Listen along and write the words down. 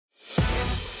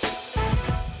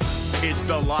It's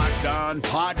the Locked On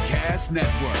Podcast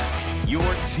Network, your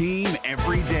team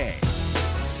every day.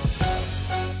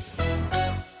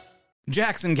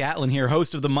 Jackson Gatlin here,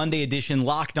 host of the Monday edition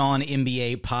Locked On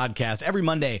NBA podcast. Every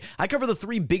Monday, I cover the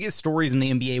three biggest stories in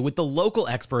the NBA with the local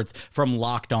experts from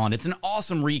Locked On. It's an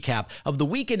awesome recap of the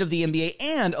weekend of the NBA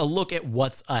and a look at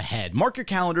what's ahead. Mark your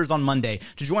calendars on Monday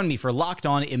to join me for Locked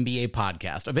On NBA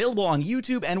podcast, available on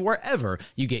YouTube and wherever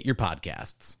you get your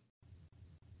podcasts.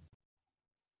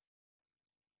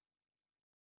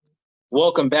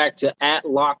 Welcome back to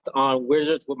Locked On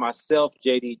Wizards with myself,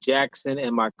 JD Jackson,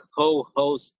 and my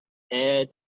co-host, Ed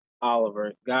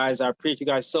Oliver. Guys, I appreciate you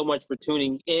guys so much for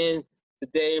tuning in.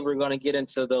 Today, we're going to get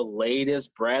into the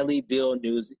latest Bradley Beal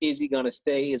news. Is he going to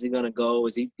stay? Is he going to go?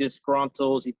 Is he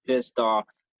disgruntled? Is he pissed off?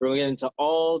 We're going to get into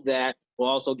all that. We'll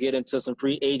also get into some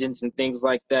free agents and things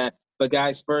like that. But,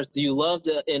 guys, first, do you love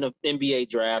the NBA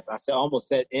draft? Almost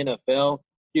said NFL.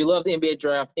 Do you love the NBA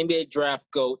draft? NBA draft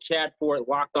GOAT, Chad Ford,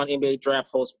 Locked On NBA draft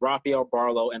host Rafael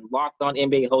Barlow, and Locked On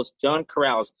NBA host John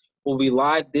Corrales will be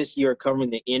live this year covering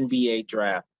the NBA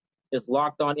draft. It's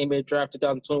Locked On NBA Draft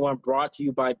 2021 brought to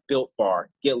you by Built Bar.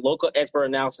 Get local expert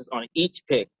analysis on each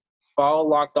pick. Follow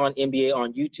Locked On NBA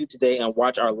on YouTube today and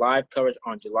watch our live coverage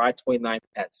on July 29th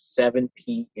at 7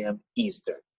 p.m.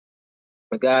 Eastern.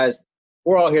 But guys,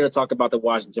 we're all here to talk about the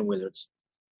Washington Wizards.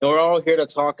 And we're all here to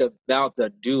talk about the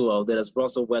duo that is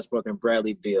Russell Westbrook and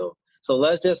Bradley Beal. So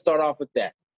let's just start off with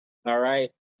that. All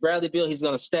right? Bradley Beal, he's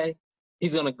going to stay.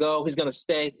 He's going to go. He's going to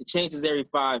stay. It changes every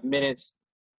 5 minutes.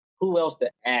 Who else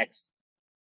to ask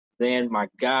than my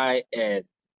guy, Ed?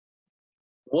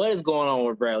 What is going on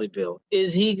with Bradley Beal?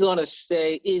 Is he going to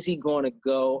stay? Is he going to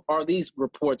go? Are these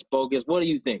reports bogus? What do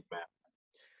you think, man?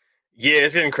 Yeah,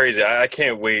 it's getting crazy. I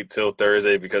can't wait till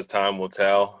Thursday because time will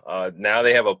tell. Now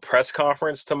they have a press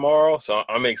conference tomorrow, so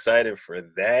I'm excited for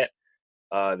that.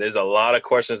 There's a lot of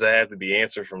questions that have to be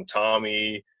answered from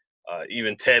Tommy,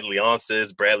 even Ted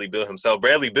Leonsis, Bradley Beal himself.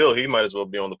 Bradley Beal, he might as well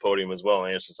be on the podium as well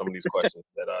and answer some of these questions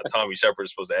that Tommy Shepard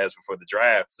is supposed to ask before the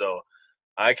draft. So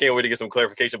I can't wait to get some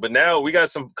clarification. But now we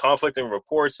got some conflicting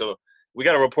reports. So we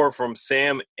got a report from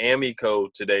Sam Amico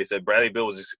today. Said Bradley Beal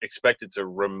was expected to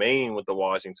remain with the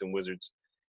Washington Wizards.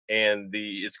 And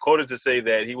it's quoted to say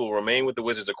that he will remain with the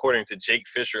Wizards according to Jake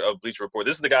Fisher of Bleacher Report.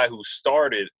 This is the guy who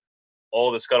started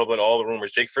all the scuttlebutt, all the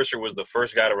rumors. Jake Fisher was the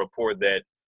first guy to report that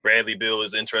Bradley Beal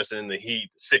is interested in the Heat,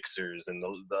 Sixers, and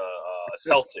the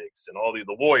Celtics, and all the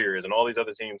Warriors, and all these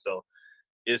other teams. So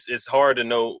it's hard to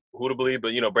know who to believe.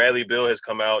 But Bradley Beal has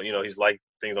come out. He's liked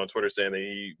things on Twitter saying that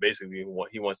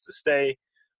he wants to stay.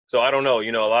 So I don't know.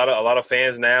 A lot of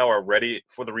fans now are ready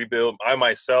for the rebuild. I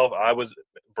was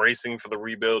bracing for the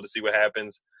rebuild to see what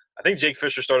happens. I think Jake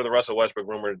Fisher started the Russell Westbrook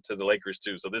rumor to the Lakers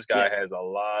too. So this guy has a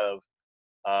lot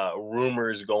of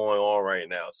rumors going on right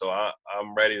now, so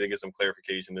I'm ready to get some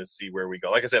clarification and see where we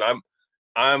go. Like I said,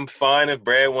 I'm fine if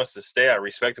Brad wants to stay. I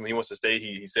respect him. He wants to stay.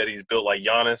 He said he's built like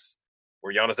Giannis,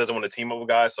 where Giannis doesn't want to team up with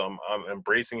guys, so I'm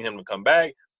embracing him to come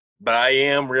back. But I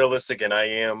am realistic, and I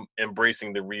am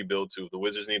embracing the rebuild too. The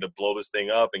Wizards need to blow this thing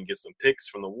up and get some picks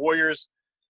from the Warriors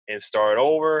and start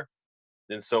over.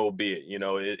 Then so be it.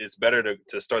 It's better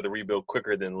to start the rebuild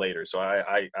quicker than later. So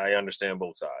I understand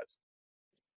both sides.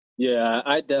 Yeah,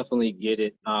 I definitely get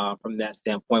it from that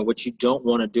standpoint. What you don't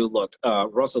want to do, look,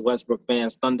 Russell Westbrook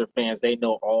fans, Thunder fans, they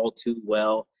know all too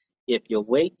well. If you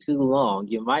wait too long,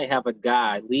 you might have a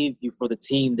guy leave you for the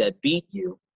team that beat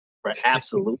you for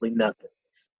absolutely nothing.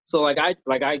 So, I get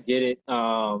it.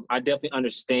 I definitely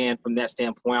understand from that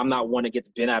standpoint. I'm not one to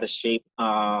get bent out of shape,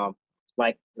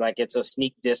 like it's a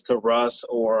sneak diss to Russ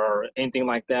or anything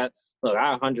like that. Look,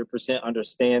 I 100%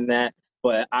 understand that,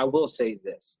 but I will say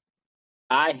this.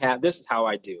 This is how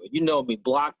I do it. You know me,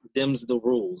 block dims the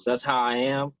rules. That's how I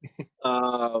am.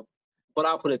 But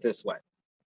I'll put it this way.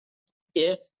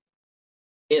 If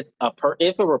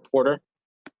a reporter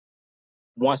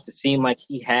wants to seem like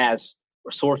he has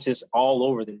sources all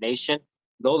over the nation,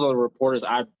 those are the reporters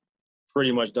I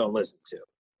pretty much don't listen to.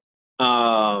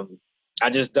 I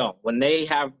just don't. When they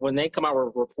come out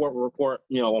with a report,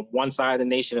 on one side of the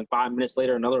nation, and 5 minutes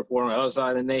later another report on the other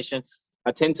side of the nation,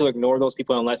 I tend to ignore those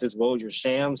people unless it's Woj or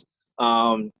Shams,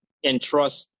 and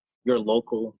trust your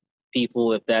local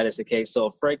people if that is the case. So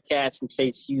if Fred Katz and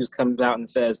Chase Hughes comes out and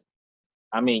says,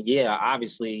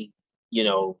 obviously, he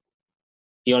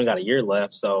only got a year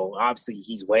left, so obviously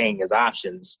he's weighing his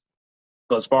options.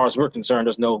 But as far as we're concerned,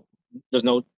 there's no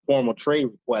formal trade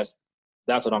request.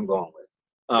 That's what I'm going with.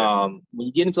 When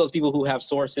you get into those people who have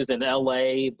sources in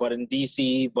LA, but in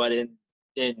DC, but in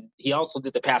he also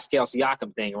did the Pascal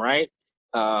Siakam thing, right?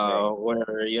 Where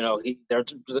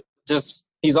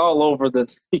he's all over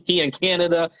he in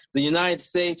Canada, the United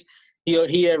States.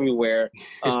 he everywhere.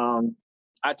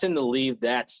 I tend to leave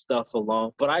that stuff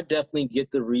alone, but I definitely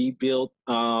get the rebuild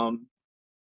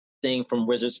thing from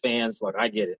Wizards fans. Like, I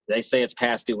get it. They say it's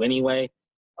past due anyway.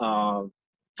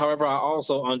 However, I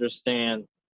also understand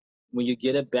when you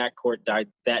get a backcourt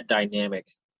that dynamic,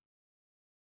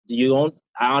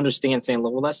 I understand saying,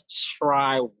 well, let's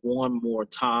try one more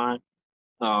time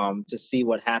to see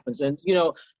what happens. And,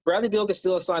 Bradley Beal can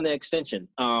still sign the extension.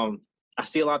 I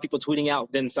see a lot of people tweeting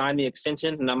out, didn't sign the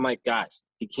extension. And I'm like, guys,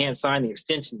 he can't sign the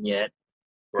extension yet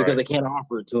because they can't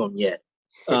offer it to him yet.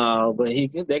 But they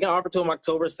can offer it to him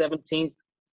October 17th.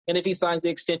 And if he signs the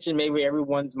extension, maybe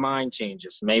everyone's mind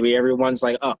changes. Maybe everyone's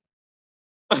like, oh,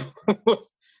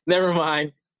 never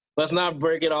mind. Let's not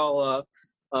break it all up.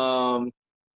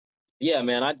 Yeah,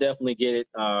 man, I definitely get it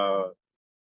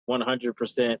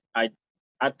 100%. I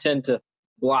tend to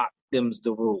block them's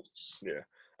the rules. Yeah.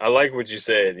 I like what you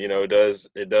said.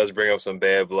 It does bring up some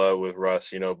bad blood with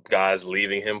Russ, guys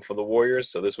leaving him for the Warriors.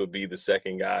 So this would be the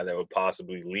second guy that would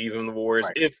possibly leave him the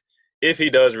Warriors if he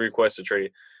does request a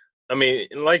trade. I mean,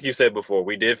 like you said before,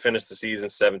 we did finish the season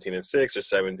 17-6 or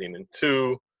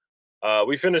 17-2.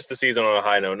 We finished the season on a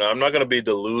high note. Now, I'm not going to be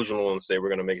delusional and say we're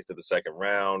going to make it to the second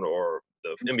round or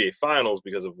the NBA Finals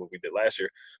because of what we did last year.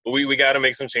 But we got to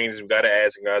make some changes. We got to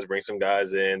add some guys, bring some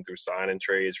guys in through sign and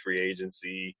trades, free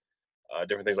agency,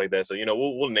 different things like that. So,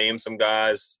 we'll name some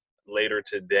guys later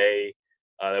today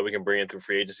that we can bring in through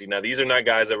free agency. Now, these are not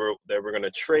guys that we're going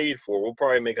to trade for. We'll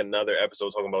probably make another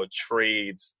episode talking about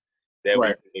trades that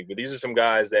we make. But these are some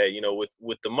guys that,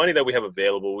 with the money that we have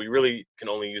available, we really can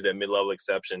only use that mid-level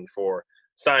exception for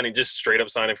signing, just straight up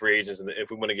signing free agents. And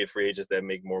if we want to get free agents that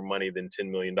make more money than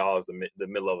 $10 million, the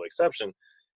mid-level exception,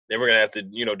 then we're going to have to,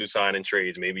 do sign and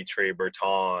trades, maybe trade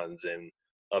Bertans and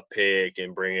a pick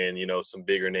and bring in, some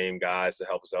bigger name guys to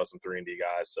help us out, some 3-and-D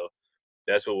guys. So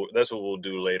that's what we'll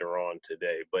do later on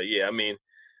today. But yeah, I mean,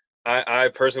 I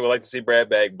personally would like to see Brad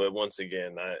back, but once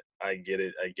again, I get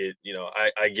it. I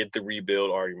get the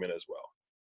rebuild argument as well.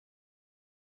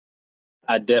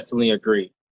 I definitely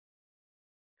agree.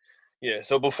 Yeah.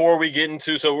 So before we get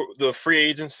into the free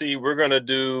agency, we're gonna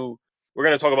talk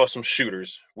about some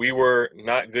shooters. We were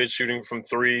not good shooting from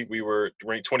three. We were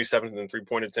ranked 27th in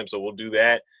 3-point attempts, so we'll do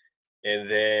that. And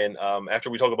then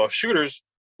after we talk about shooters,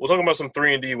 we'll talk about some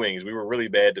 3-and-D wings. We were really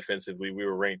bad defensively. We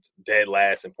were ranked dead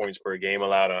last in points per game,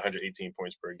 allowed 118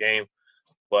 points per game.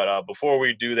 But before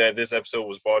we do that, this episode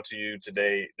was brought to you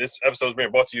today. This episode is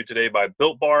being brought to you today by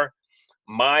Built Bar.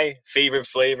 My favorite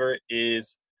flavor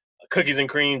is cookies and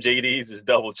cream. JD's is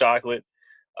double chocolate.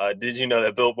 Did you know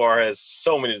that Built Bar has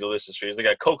so many delicious treats? They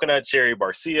got coconut, cherry,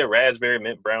 barcia, raspberry,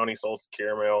 mint brownie, salted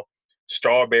caramel,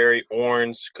 strawberry,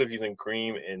 orange, cookies and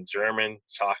cream, and German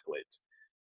chocolate.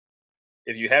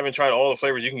 If you haven't tried all the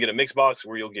flavors, you can get a mix box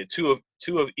where you'll get two of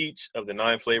each of the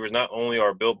 9 flavors. Not only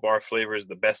are Built Bar flavors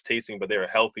the best tasting, but they are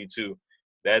healthy too.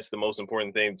 That's the most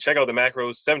important thing. Check out the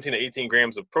macros: 17 to 18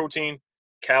 grams of protein,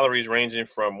 calories ranging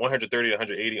from 130 to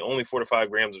 180, only 4 to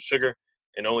 5 grams of sugar,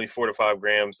 and only 4 to 5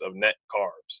 grams of net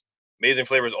carbs. Amazing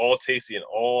flavors, all tasty and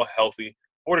all healthy.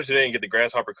 Order today and get the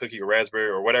grasshopper cookie or raspberry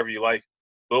or whatever you like.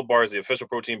 Built Bar is the official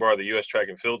protein bar of the U.S. track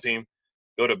and field team.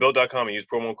 Go to Built.com and use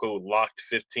promo code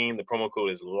LOCKED15. The promo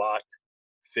code is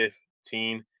LOCKED15,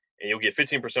 and you'll get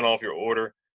 15% off your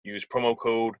order. Use promo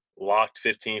code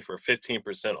LOCKED15 for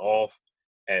 15% off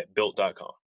at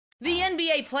Built.com. The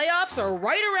NBA playoffs are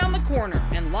right around the corner,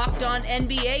 and Locked On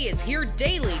NBA is here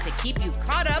daily to keep you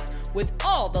caught up with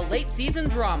all the late season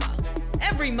drama.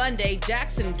 Every Monday,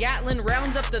 Jackson Gatlin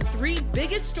rounds up the 3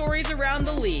 biggest stories around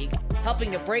the league,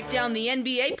 helping to break down the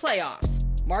NBA playoffs.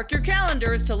 Mark your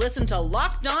calendars to listen to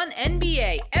Locked On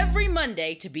NBA every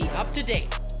Monday to be up to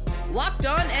date. Locked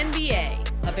On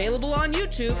NBA, available on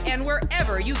YouTube and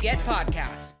wherever you get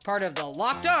podcasts. Part of the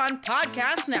Locked On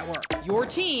Podcast Network, your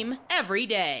team every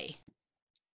day.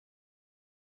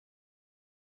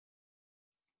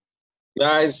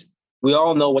 Guys, we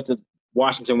all know what the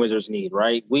Washington Wizards need,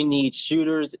 right? We need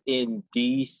shooters in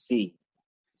D.C.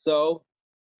 So,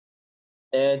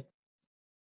 Ed,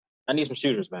 I need some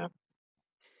shooters, man.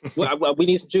 We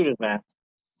need some shooters, man.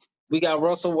 We got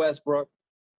Russell Westbrook.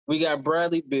 We got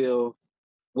Bradley Beal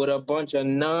with a bunch of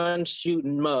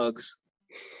non-shooting mugs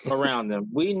around them.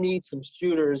 We need some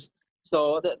shooters.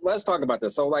 So let's talk about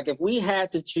this. So, like, if we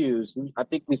had to choose, I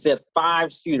think we said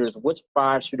 5 shooters. Which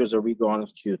 5 shooters are we going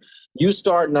to choose? You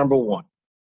start number 1.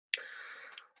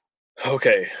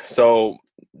 Okay, so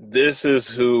this is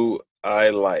who I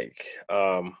like.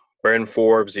 Bryn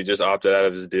Forbes, he just opted out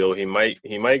of his deal. He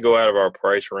might go out of our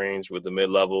price range with the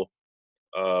mid-level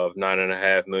of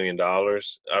 $9.5 million.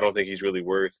 I don't think he's really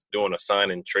worth doing a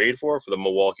sign and trade for the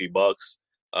Milwaukee Bucks.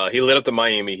 He lit up the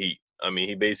Miami Heat. I mean,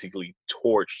 he basically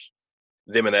torched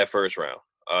them in that first round.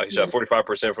 He shot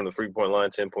 45% from the three-point line,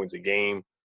 10 points a game,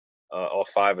 off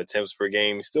 5 attempts per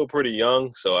game. He's still pretty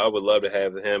young, so I would love to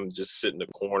have him just sit in the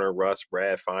corner, Russ,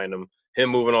 Brad, find him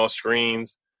moving off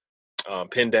screens,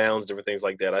 pin downs, different things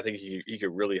like that. I think he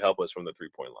could really help us from the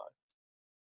three-point line.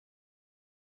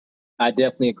 I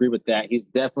definitely agree with that. He's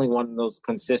definitely one of those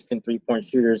consistent three-point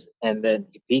shooters, and then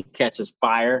if he catches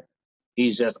fire,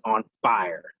 he's just on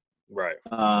fire. Right.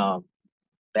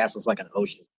 That looks like an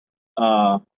ocean.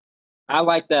 I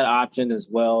like that option as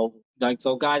well. Like,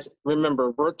 so guys,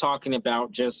 remember, we're talking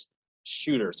about just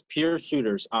shooters, pure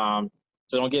shooters. So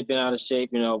don't get bent out of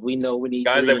shape. You know, we know we need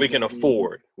guys that we can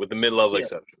afford with the mid-level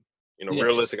exception. You know,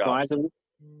 realistic options.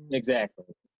 Exactly.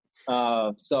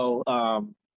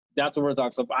 That's what we're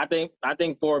talking. So I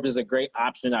think Forbes is a great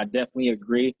option. I definitely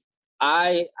agree.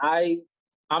 I'm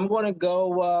gonna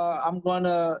go. I'm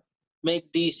gonna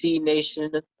make DC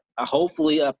Nation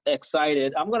hopefully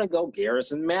excited. I'm gonna go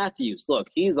Garrison Matthews. Look,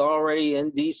 he's already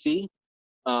in DC.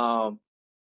 I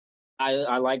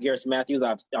like Garrison Matthews.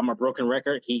 I'm a broken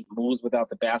record. He moves without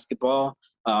the basketball.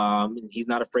 And he's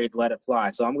not afraid to let it fly.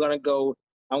 So I'm gonna go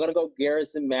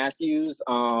Garrison Matthews.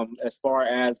 As far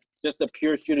as just a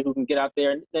pure shooter who can get out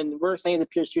there, and we're saying he's a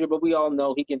pure shooter, but we all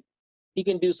know he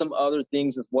can do some other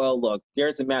things as well. Look,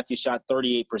 Garrison Matthews shot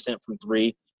 38% from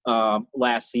three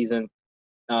last season.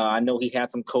 I know he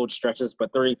had some cold stretches,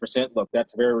 but 30%, look,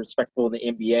 that's very respectable in the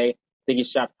NBA. I think he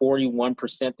shot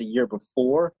 41% the year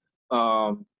before.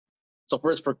 So for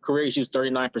his career, he shoots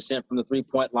 39% from the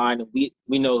three-point line. And we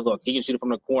know, look, he can shoot it from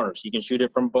the corners. He can shoot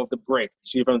it from both the break. He can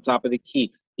shoot it from the top of the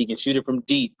key. He can shoot it from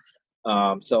deep.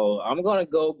 So I'm going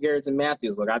to go Garrison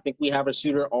Matthews. Look, I think we have a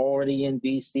shooter already in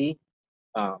DC,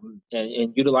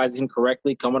 and utilizing him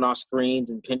correctly, coming off screens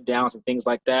and pin downs and things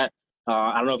like that.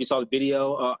 I don't know if you saw the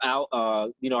video out.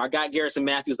 I got Garrison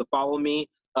Matthews to follow me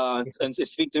and to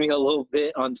speak to me a little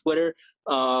bit on Twitter.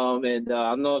 I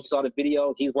don't know if you saw the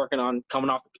video. He's working on coming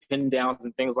off the pin downs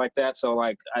and things like that. So,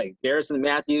 Garrison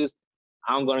Matthews,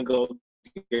 I'm going to go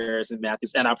Garrison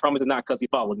Matthews. And I promise it's not because he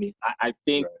followed me. I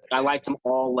think I liked him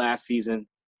all last season.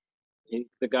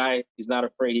 The guy, he's not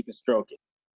afraid. He can stroke it.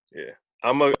 Yeah.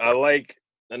 I like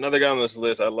another guy on this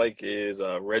list I like is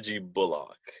Reggie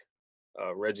Bullock.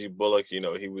 Reggie Bullock, he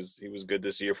was good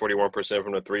this year, 41%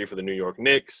 from the three for the New York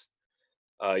Knicks.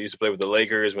 Used to play with the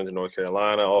Lakers, went to North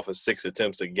Carolina, off of 6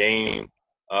 attempts a game.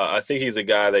 I think he's a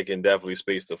guy that can definitely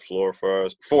space the floor for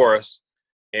us.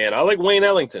 And I like Wayne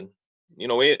Ellington.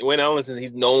 Wayne Ellington,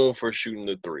 he's known for shooting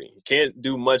the three. He can't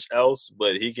do much else,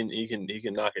 but he can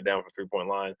knock it down from 3-point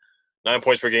line. 9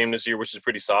 points per game this year, which is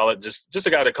pretty solid. Just a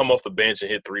guy to come off the bench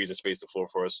and hit threes and space the floor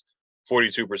for us.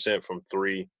 42% from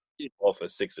three, off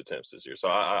of 6 attempts this year. So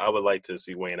I would like to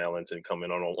see Wayne Ellington come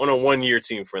in on a 1-year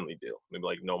team friendly deal,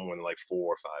 maybe no more than $4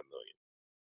 or $5 million.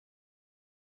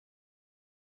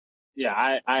 Yeah,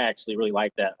 I actually really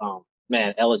like that.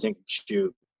 Ellington can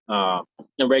shoot. And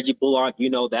Reggie Bullock,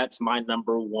 that's my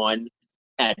number one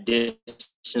addition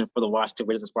for the Washington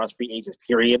Wizards as far as free agents,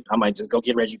 period. I might just go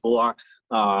get Reggie Bullock.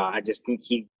 I just think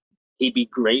he'd be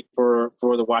great for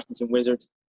the Washington Wizards.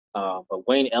 But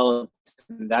Wayne Ellington,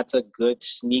 that's a good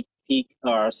sneak pick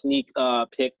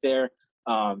there.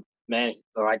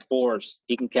 Like Forbes,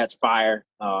 he can catch fire.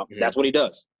 That's what he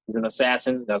does. He's an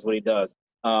assassin. That's what he does.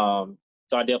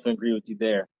 So I definitely agree with you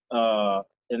there.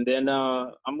 And then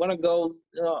I'm going to go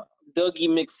Doug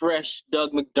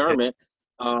McDermott.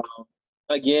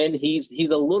 Again, he's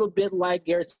a little bit like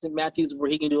Garrison Matthews, where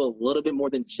he can do a little bit more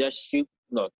than just shoot.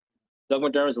 Look, Doug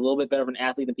McDermott is a little bit better of an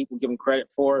athlete than people give him credit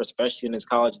for, especially in his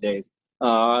college days.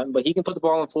 But he can put the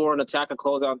ball on the floor and attack a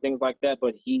closeout and things like that,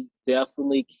 but he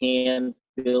definitely can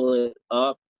fill it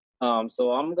up.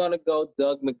 So I'm going to go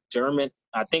Doug McDermott.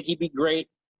 I think he'd be great.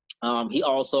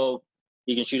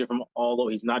 He can shoot it from all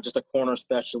over. He's not just a corner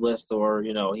specialist or,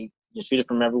 he can shoot it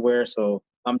from everywhere. So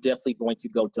I'm definitely going to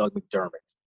go Doug McDermott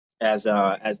as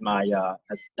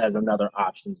another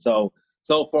option. So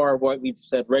far what we've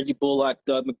said, Reggie Bullock,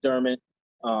 Doug McDermott,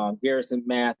 Garrison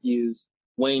Matthews,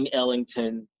 Wayne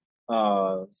Ellington.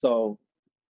 All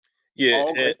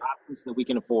great options that we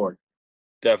can afford.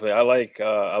 Definitely. I like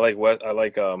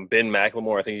Ben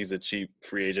McLemore. I think he's a cheap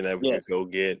free agent that we could go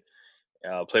get.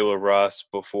 Played with Russ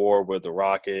before with the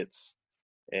Rockets,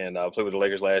 and played with the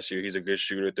Lakers last year. He's a good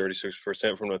shooter,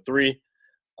 36% from the three.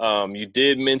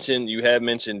 You had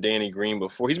mentioned Danny Green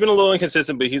before. He's been a little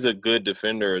inconsistent, but he's a good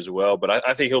defender as well. But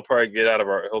I think he'll probably be out of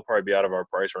our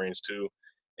price range too.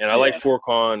 And I like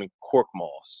Furkan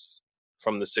Korkmaz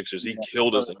from the Sixers. He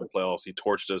killed us in the playoffs. He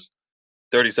torched us,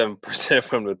 37%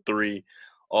 from the three,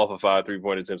 off of 5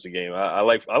 3-point attempts a game. I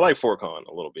like Furkan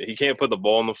a little bit. He can't put the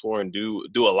ball on the floor and do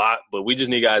a lot, but we just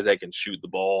need guys that can shoot the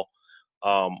ball.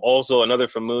 Also, another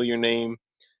familiar name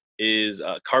is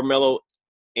Carmelo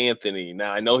Anthony.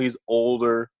 Now, I know he's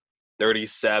older,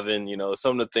 37.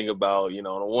 Something to think about. On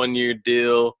a 1-year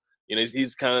deal.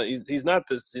 He's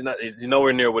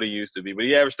nowhere near what he used to be. But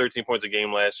he averaged 13 points a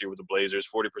game last year with the Blazers,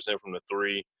 40% from the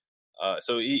three.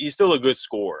 So he's still a good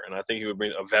scorer, and I think he would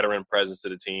bring a veteran presence to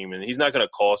the team. And he's not going to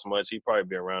cost much. He'd probably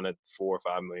be around that $4 or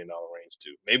 $5 million range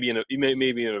too. Maybe in a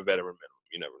veteran minimum.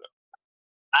 You never know.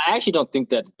 I actually don't think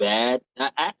that's bad.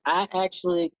 I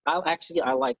actually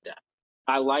like that.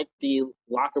 I like the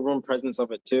locker room presence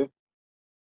of it too.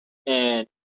 And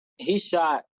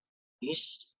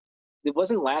it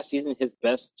wasn't last season his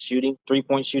best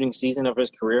 3-point shooting season of his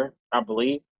career, I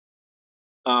believe.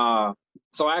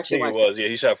 So I actually think it was. Yeah,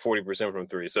 he shot 40% from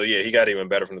three. So yeah, he got even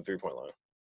better from the 3-point line.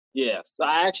 Yes,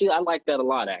 I like that a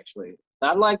lot. Actually,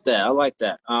 I like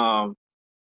that.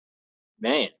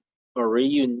 Man,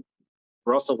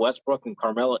 Russell Westbrook and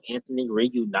Carmelo Anthony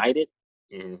reunited.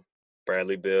 Mm-hmm.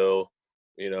 Bradley Beal,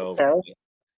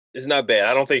 it's not bad.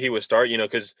 I don't think he would start,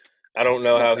 because I don't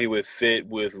know how he would fit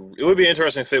with. It would be an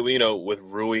interesting fit, with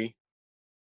Rui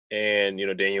and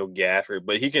Daniel Gafford,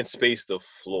 but he can space the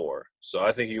floor, so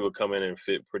I think he would come in and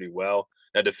fit pretty well.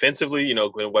 Now defensively,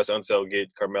 when Wes Unseld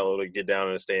get Carmelo to get down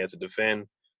in the stance to defend,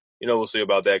 we'll see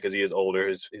about that because he is older.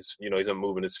 He's not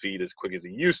moving his feet as quick as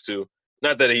he used to.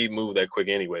 Not that he moved that quick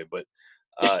anyway, but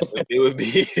it would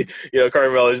be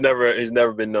Carmelo. He's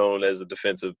never been known as a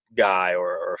defensive guy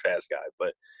or a fast guy,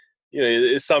 but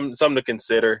it's something to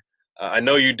consider. I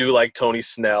know you do like Tony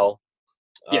Snell.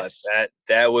 Yes,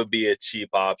 that would be a cheap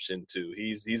option too.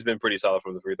 He's been pretty solid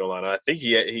from the free throw line. I think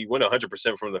he went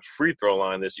 100% from the free throw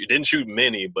line this year. Didn't shoot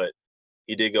many, but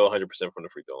he did go 100% from the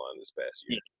free throw line this past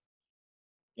year.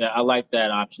 Yeah, I like that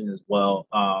option as well.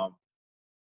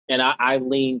 And I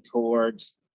lean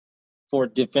towards, for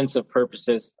defensive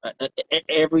purposes,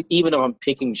 even though I'm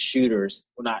picking shooters,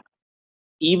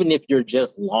 even if you're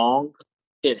just long,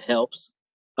 it helps.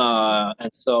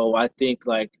 And so I think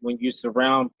when you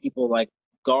surround people like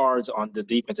guards on the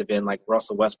defensive end, like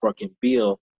Russell Westbrook and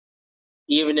Beal,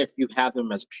 even if you have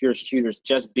them as pure shooters,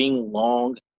 just being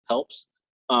long helps.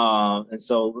 And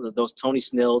so those Tony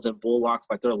Snells and Bullocks,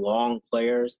 they're long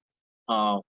players,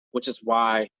 which is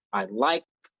why I like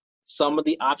some of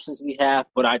the options we have.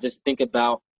 But I think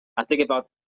about,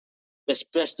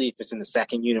 especially if it's in the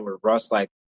second unit with Russ,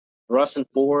 Russ and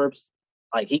Forbes,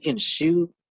 he can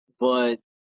shoot, but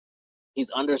he's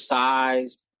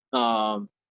undersized.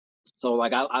 So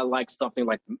I like something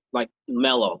like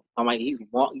Melo. I'm he's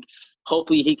long.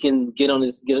 Hopefully he can get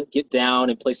down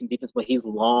and play some defense, but he's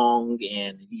long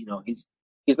and he's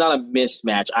not a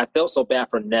mismatch. I felt so bad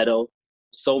for Neto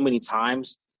so many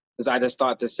times because I just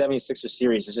thought the 76er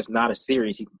series is just not a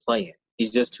series he can play in.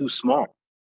 He's just too small,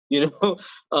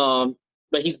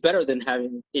 But he's better than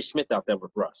having Ish Smith out there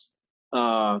with Russ.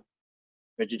 But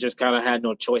you just kind of had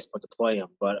no choice but to play him.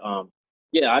 But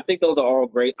yeah, I think those are all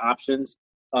great options.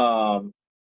 And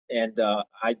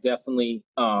I definitely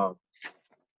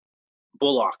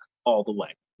Bullock all the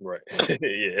way. Right.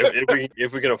 Yeah.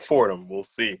 If we can afford them, we'll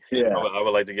see. Yeah. I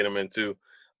would like to get them in too.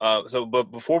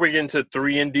 But before we get into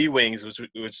 3-and-D wings,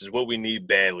 which is what we need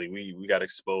badly, we got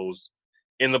exposed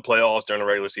in the playoffs during the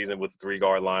regular season with the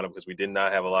 3-guard lineup because we did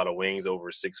not have a lot of wings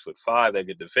over 6'5" that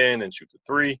could defend and shoot the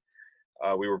three.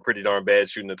 We were pretty darn bad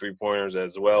shooting the 3-pointers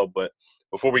as well. But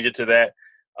before we get to that,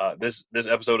 this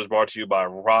episode is brought to you by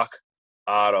Rock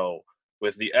Auto.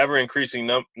 With the ever-increasing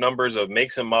numbers of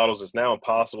makes and models, it's now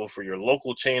impossible for your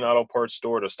local chain auto parts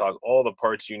store to stock all the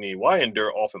parts you need. Why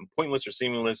endure often pointless or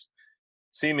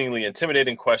seemingly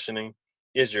intimidating questioning?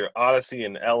 Is your Odyssey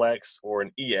an LX or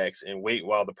an EX? And wait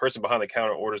while the person behind the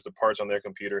counter orders the parts on their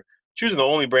computer, choosing the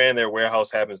only brand their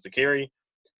warehouse happens to carry.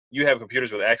 You have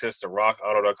computers with access to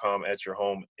rockauto.com at your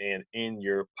home and in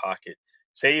your pocket.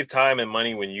 Save time and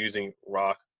money when using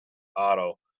Rock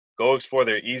Auto. Go explore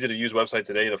their easy-to-use website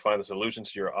today to find the solution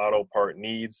to your auto part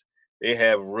needs. They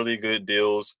have really good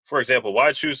deals. For example,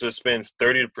 why choose to spend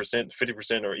 30%,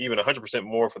 50%, or even 100%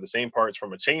 more for the same parts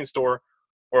from a chain store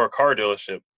or a car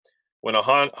dealership when a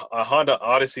Honda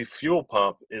Odyssey fuel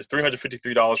pump is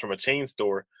 $353 from a chain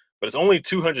store, but it's only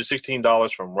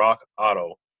 $216 from Rock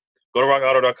Auto? Go to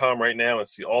rockauto.com right now and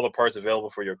see all the parts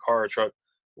available for your car or truck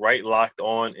right locked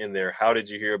on in their How Did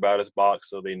You Hear About Us box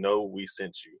so they know we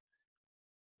sent you.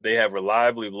 They have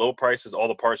reliably low prices, all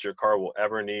the parts your car will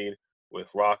ever need with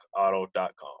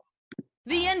rockauto.com.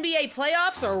 The NBA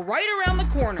playoffs are right around the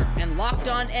corner, and Locked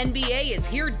On NBA is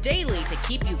here daily to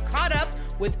keep you caught up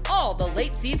with all the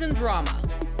late season drama.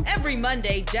 Every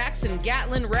Monday, Jackson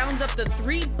Gatlin rounds up the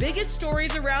 3 biggest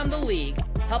stories around the league,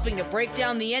 helping to break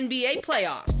down the NBA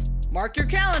playoffs. Mark your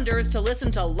calendars to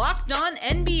listen to Locked On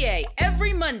NBA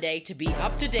every Monday to be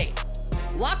up to date.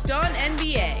 Locked On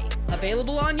NBA,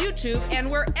 available on YouTube and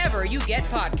wherever you get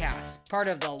podcasts. Part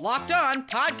of the Locked On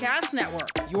Podcast Network,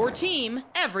 your team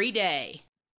every day.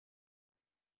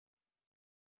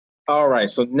 All right,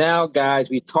 so now, guys,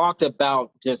 we talked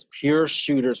about just pure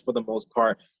shooters for the most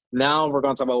part. Now we're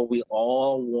going to talk about what we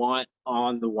all want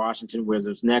on the Washington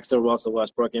Wizards. Next are Russell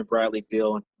Westbrook and Bradley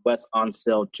Beal and Wes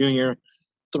Unseld Jr.,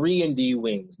 3-and-D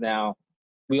wings. Now,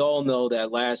 we all know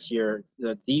that last year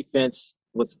the defense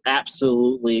was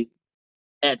absolutely,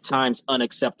 at times,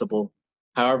 unacceptable.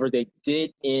 However, they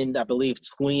did end, I believe,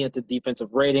 20th in defensive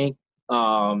rating.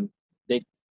 They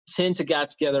tend to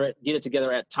get it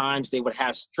together at times. They would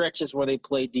have stretches where they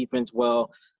played defense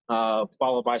well,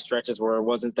 followed by stretches where it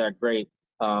wasn't that great.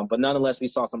 But nonetheless, we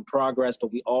saw some progress.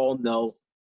 But we all know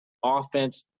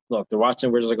offense, look, the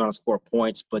Washington Wizards are going to score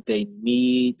points, but they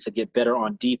need to get better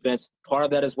on defense. Part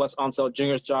of that is Wes Unseld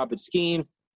Jr.'s job and scheme,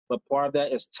 but part of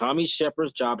that is Tommy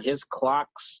Shepard's job. His clock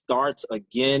starts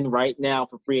again right now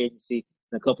for free agency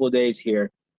in a couple of days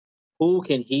here. Who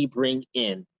can he bring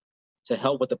in to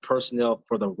help with the personnel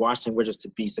for the Washington Wizards to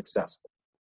be successful?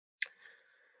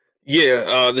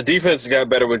 Yeah, the defense got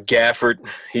better with Gafford.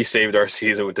 He saved our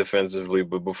season with defensively,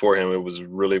 but before him, it was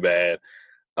really bad.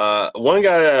 One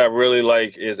guy that I really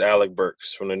like is Alec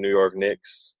Burks from the New York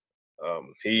Knicks.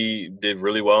 He did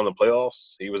really well in the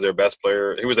playoffs. He was their best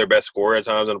player. He was their best scorer at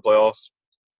times in the playoffs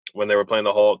when they were playing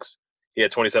the Hawks. He had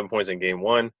 27 points in game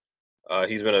 1.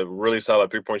 He's been a really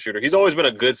solid three-point shooter. He's always been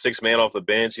a good sixth man off the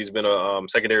bench. He's been a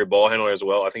secondary ball handler as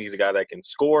well. I think he's a guy that can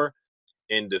score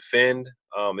and defend.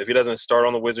 If he doesn't start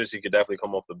on the Wizards, he could definitely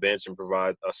come off the bench and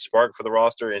provide a spark for the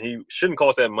roster, and he shouldn't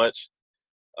cost that much.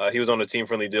 He was on a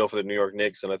team-friendly deal for the New York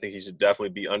Knicks, and I think he should definitely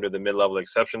be under the mid-level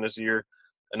exception this year.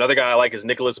 Another guy I like is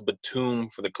Nicholas Batum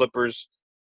for the Clippers,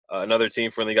 another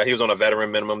team-friendly guy. He was on a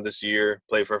veteran minimum this year,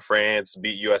 played for France,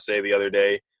 beat USA the other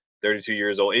day. 32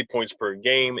 years old, 8 points per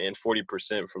game, and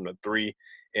 40% from the three.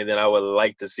 And then I would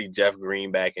like to see Jeff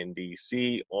Green back in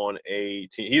D.C. on a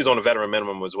team. He's on a veteran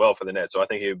minimum as well for the Nets, so I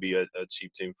think he would be a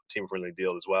cheap team-friendly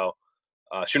deal as well.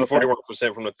 Shooting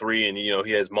 41% from the three, and, you know,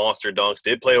 he has monster dunks.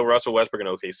 Did play with Russell Westbrook in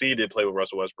OKC, did play with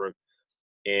Russell Westbrook,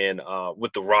 and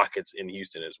with the Rockets in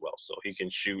Houston as well. So he can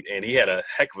shoot, and he had a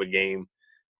heck of a game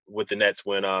with the Nets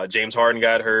when James Harden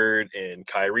got hurt and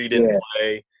Kyrie didn't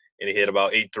play. And he hit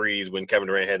about 8 threes when Kevin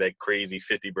Durant had that crazy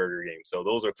 50-burger game. So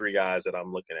those are 3 guys that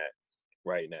I'm looking at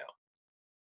right now.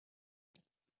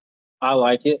 I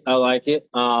like it.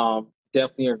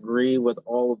 Definitely agree with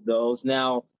all of those.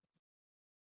 Now,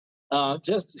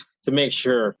 just to make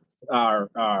sure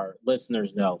our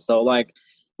listeners know. So, like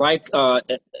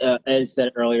Ed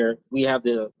said earlier, we have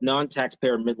the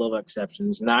non-taxpayer mid-level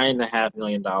exceptions, $9.5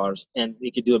 million, and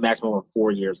we could do a maximum of 4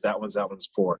 years. That one's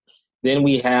 4. Then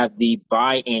we have the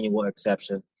biannual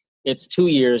exception. It's 2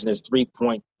 years and it's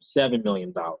 $3.7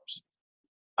 million,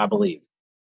 I believe.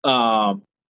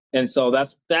 And so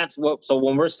that's what. So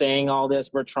when we're saying all this,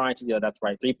 we're trying to. Yeah, that's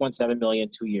right. 3.7 million,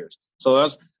 2 years. So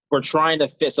we're trying to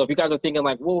fit. So if you guys are thinking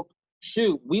like, well,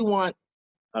 shoot, we want.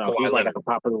 I don't know. He's like at the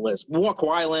top of the list. We want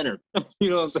Kawhi Leonard. You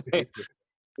know what I'm saying?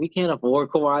 We can't afford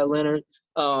Kawhi Leonard.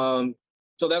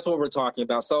 So that's what we're talking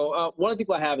about. So one of the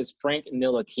people I have is Frank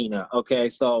Ntilikina. Okay,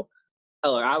 so.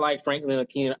 Look, I like Frank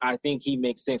Ntilikina. I think he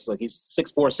makes sense. Look, he's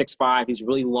 6'4", 6'5". He's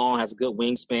really long, has a good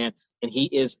wingspan, and he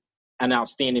is an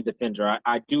outstanding defender.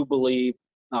 I do believe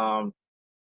in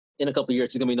a couple of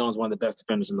years he's going to be known as one of the best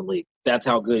defenders in the league. That's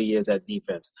how good he is at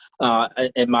defense,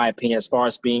 in my opinion, as far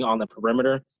as being on the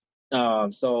perimeter.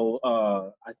 So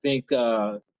I think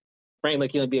Frank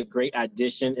Ntilikina would be a great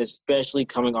addition, especially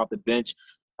coming off the bench.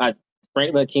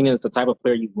 Frank Ntilikina is the type of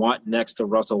player you want next to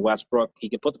Russell Westbrook. He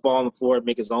can put the ball on the floor and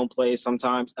make his own plays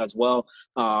sometimes as well.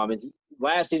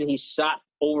 Last season, he shot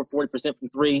over 40% from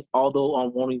three, although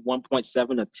on only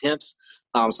 1.7 attempts.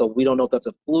 So we don't know if that's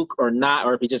a fluke or not,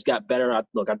 or if he just got better. I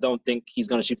don't think he's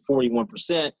going to shoot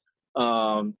 41%.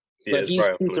 But if he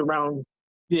shoots around,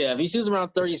 if he shoots around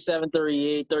 37,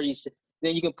 38, 36,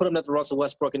 then you can put him next to Russell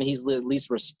Westbrook, and he's at least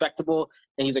respectable,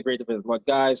 and he's a great defender. But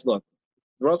guys, look.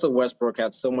 Russell Westbrook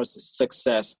had so much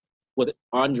success with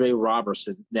Andre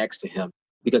Robertson next to him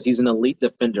because he's an elite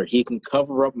defender. He can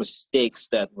cover up mistakes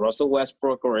that Russell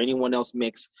Westbrook or anyone else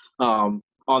makes on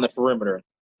the perimeter.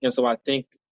 And so I think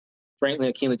Frank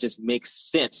Ntilikina just makes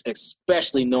sense,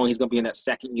 especially knowing he's going to be in that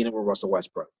second unit with Russell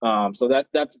Westbrook. So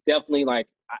that's definitely like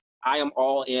I am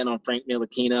all in on Frank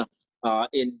Ntilikina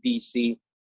in D.C.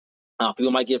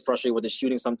 People might get frustrated with his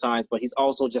shooting sometimes, but he's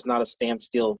also just not a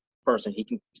standstill person. He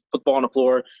can put the ball on the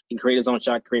floor, he can create his own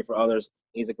shot, create for others.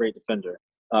 He's a great defender.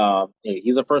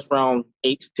 He's a first-round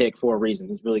 8th pick for a reason.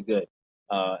 He's really good.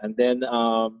 And then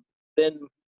I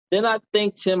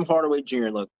think Tim Hardaway Jr.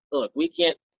 Look, we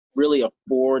can't really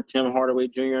afford Tim Hardaway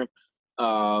Jr.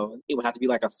 It would have to be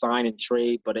like a sign and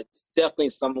trade, but it's definitely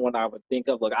someone I would think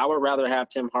of. Look, I would rather have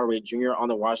Tim Hardaway Jr. on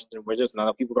the Washington Wizards, and I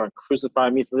know people are going to crucify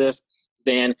me for this,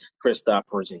 than Kristaps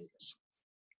Porzingis.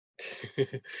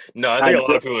 No, I think a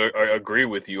lot of people agree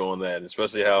with you on that,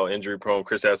 especially how injury-prone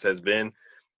Kristaps has been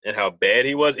and how bad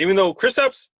he was. Even though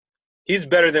Kristaps, he's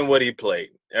better than what he played.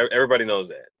 Everybody knows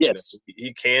that. Yes.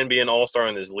 He can be an all-star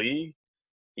in this league.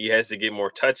 He has to get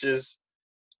more touches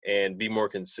and be more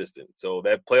consistent. So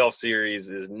that playoff series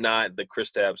is not the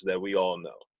Kristaps that we all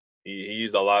know.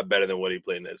 He's a lot better than what he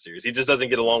played in that series. He just doesn't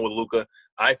get along with Luka.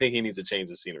 I think he needs to change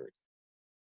the scenery.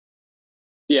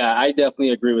 Yeah, I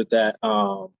definitely agree with that.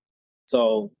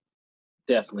 So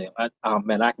definitely, I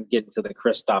can get into the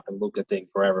Kristaps and Luka thing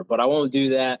forever, but I won't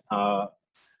do that. I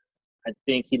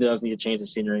think he does need to change the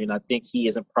scenery, and I think he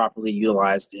isn't properly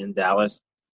utilized in Dallas.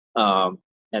 And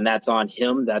that's on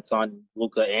him, that's on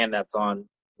Luka, and that's on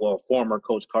former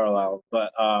Coach Carlisle.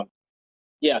 But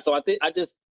so I think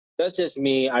that's just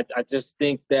me. I just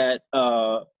think that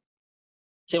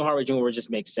Tim Hardaway Jr. would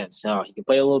just make sense. He can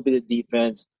play a little bit of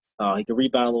defense. He can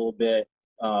rebound a little bit.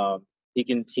 He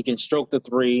can stroke the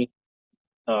three.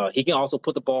 He can also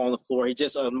put the ball on the floor. He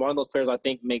just one of those players I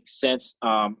think makes sense.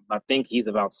 I think he's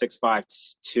about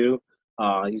 6'5", 2.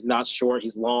 He's not short.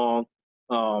 He's long.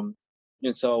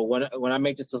 And so when I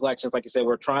make the selections, like you said,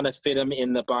 we're trying to fit him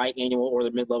in the biannual or the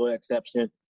mid-level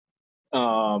exception.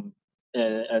 And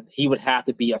he would have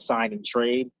to be a sign and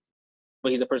trade.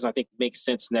 But he's a person I think makes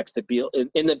sense next to Beal.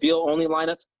 In the Beal-only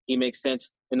lineups, he makes sense.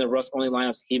 In the Russ-only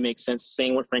lineups, he makes sense.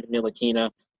 Same with Frank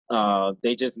Ntilikina.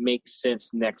 They just make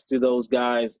sense next to those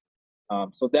guys.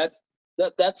 So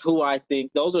that's who I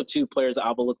think. Those are two players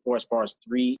I will look for as far as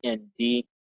 3 and D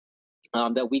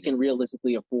that we can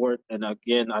realistically afford. And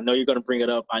again, I know you're going to bring it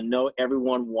up. I know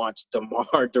everyone wants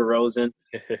DeMar DeRozan.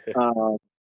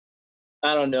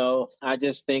 I don't know. I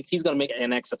just think he's going to make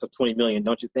an excess of $20 million.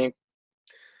 Don't you think?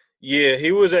 Yeah,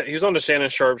 he was on the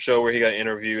Shannon Sharp show where he got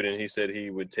interviewed, and he said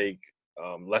he would take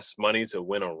less money to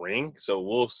win a ring. So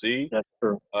we'll see. That's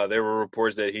true. There were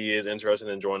reports that he is interested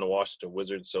in joining the Washington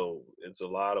Wizards. So it's a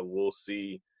lot of we'll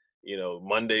see.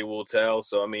 Monday will tell.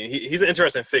 So, I mean, he's an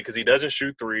interesting fit because he doesn't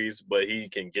shoot threes, but he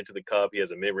can get to the cup. He has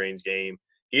a mid-range game.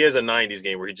 He has a 90s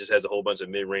game where he just has a whole bunch of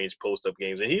mid-range post-up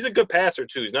games. And he's a good passer,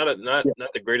 too. He's not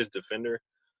the greatest defender,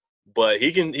 but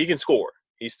he can score.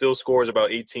 He still scores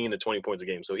about 18 to 20 points a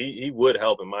game. So he would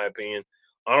help, in my opinion.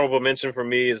 Honorable mention for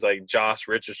me is like Josh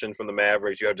Richardson from the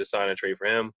Mavericks. You have to sign a trade for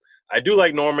him. I do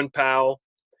like Norman Powell.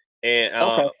 And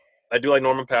I do like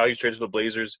Norman Powell. He's traded to the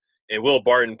Blazers. And Will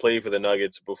Barton played for the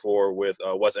Nuggets before with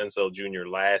Wes Unseld Jr.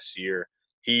 last year.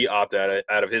 He opted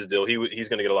out of his deal. He's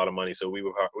going to get a lot of money, so we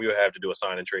would have to do a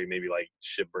sign and trade, maybe like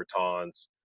ship Bertans,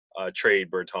 trade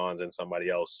Bertans and somebody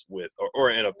else with, or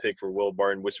in a pick for Will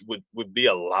Barton, which would be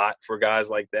a lot for guys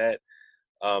like that.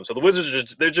 So the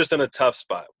Wizards they're just in a tough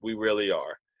spot. We really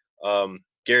are.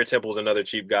 Garrett Temple's another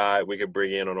cheap guy we could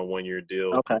bring in on a 1-year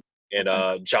deal. Okay.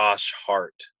 And Josh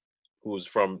Hart, who's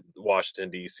from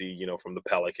Washington, D.C., from the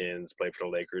Pelicans, played for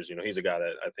the Lakers. He's a guy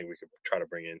that I think we could try to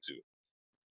bring in too.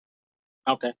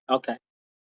 Okay.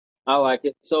 I like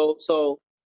it. So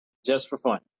just for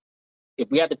fun,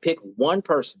 if we had to pick one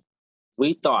person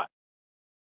we thought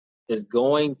is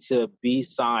going to be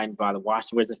signed by the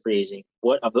Washington Wizards free agent,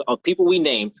 what of people we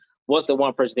named, what's the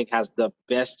one person you think has the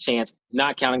best chance,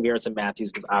 not counting Garrison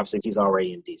Matthews, because obviously he's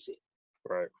already in D.C.?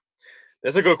 Right.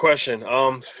 That's a good question.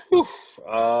 You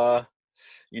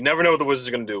never know what the Wizards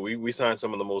are going to do. We signed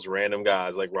some of the most random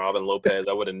guys, like Robin Lopez.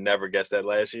 I would have never guessed that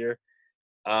last year.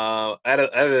 Out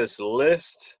of this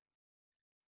list,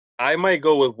 I might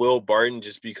go with Will Barton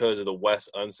just because of the Wes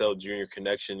Unseld Jr.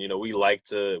 connection. We like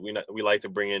to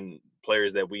bring in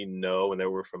players that we know and that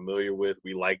we're familiar with.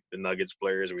 We like the Nuggets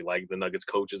players. We like the Nuggets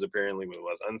coaches, apparently, with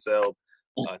Wes Unseld.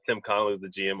 Tim Connelly is the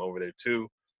GM over there, too.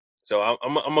 So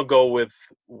I'm going to go with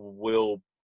Will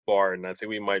Barton. I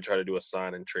think we might try to do a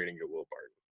sign and trade and get Will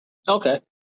Barton. Okay.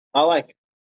 I like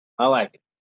it.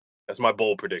 That's my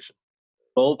bold prediction.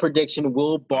 Bold prediction,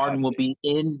 Will Barton will be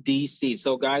in D.C.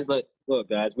 So, guys, look,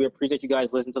 guys, we appreciate you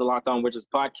guys listening to the Locked On Wizards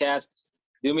podcast.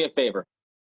 Do me a favor.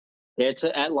 Head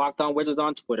to @LockedOnWizards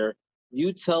on Twitter.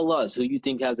 You tell us who you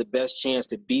think has the best chance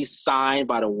to be signed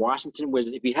by the Washington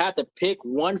Wizards. If you had to pick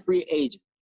one free agent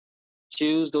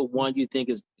choose the one you think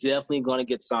is definitely going to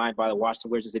get signed by the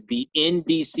Washington Wizards and be in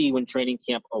DC when training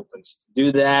camp opens.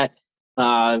 Do that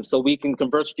so we can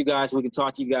converse with you guys, so we can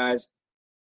talk to you guys.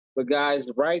 But, guys,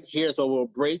 right here is where we'll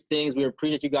break things. We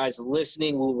appreciate you guys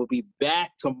listening. We will be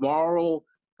back tomorrow.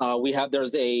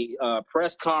 There's a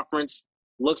press conference.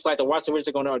 Looks like the Washington Wizards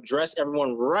are going to address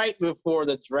everyone right before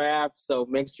the draft, so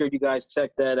make sure you guys check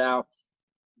that out.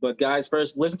 But, guys,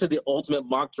 first, listen to the Ultimate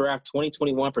Mock Draft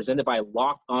 2021 presented by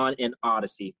Locked On and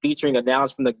Odyssey, featuring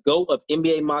analysis from the GOAT of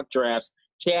NBA mock drafts,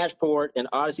 Chad Ford, and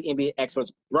Odyssey NBA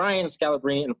experts Brian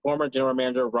Scalabrine and former general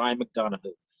manager Ryan McDonough.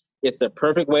 It's the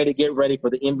perfect way to get ready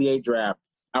for the NBA draft.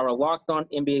 Our Locked On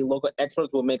NBA local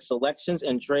experts will make selections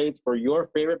and trades for your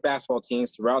favorite basketball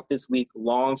teams throughout this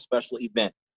week-long special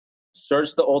event.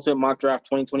 Search the Ultimate Mock Draft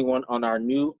 2021 on our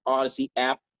new Odyssey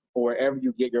app or wherever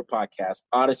you get your podcasts.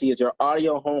 Odyssey is your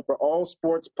audio home for all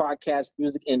sports, podcasts,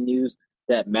 music, and news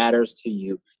that matters to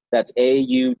you. That's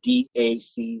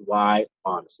AUDACY,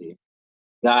 Odyssey.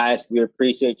 Guys, we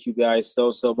appreciate you guys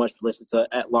so much for listening to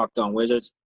at Locked On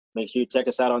Wizards. Make sure you check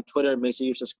us out on Twitter. Make sure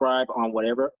you subscribe on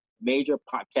whatever major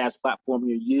podcast platform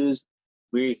you use.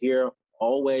 We're here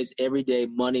always, every day,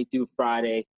 Monday through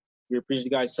Friday. We appreciate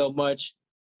you guys so much.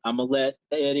 I'm going to let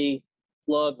Eddie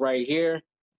plug right here.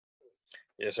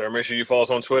 Yes, sir. Make sure you follow us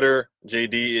on Twitter.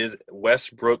 JD is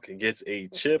Westbrook Gets a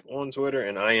Chip on Twitter,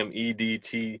 and I am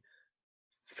EDT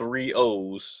 3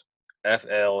 O's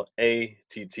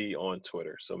FLATT on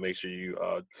Twitter. So make sure you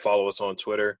follow us on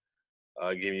Twitter,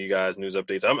 giving you guys news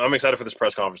updates. I'm excited for this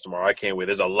press conference tomorrow. I can't wait.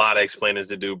 There's a lot of explaining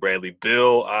to do. Bradley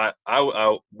Beal,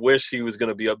 I wish he was going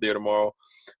to be up there tomorrow,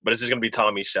 but it's just going to be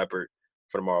Tommy Shepard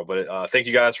for tomorrow. But thank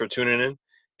you guys for tuning in,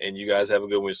 and you guys have a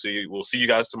good one. We'll see you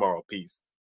guys tomorrow. Peace.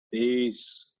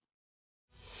 Peace.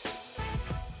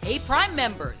 Hey, Prime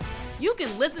members, you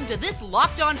can listen to this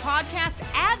Locked On podcast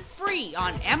ad-free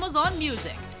on Amazon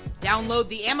Music. Download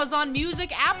the Amazon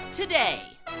Music app today.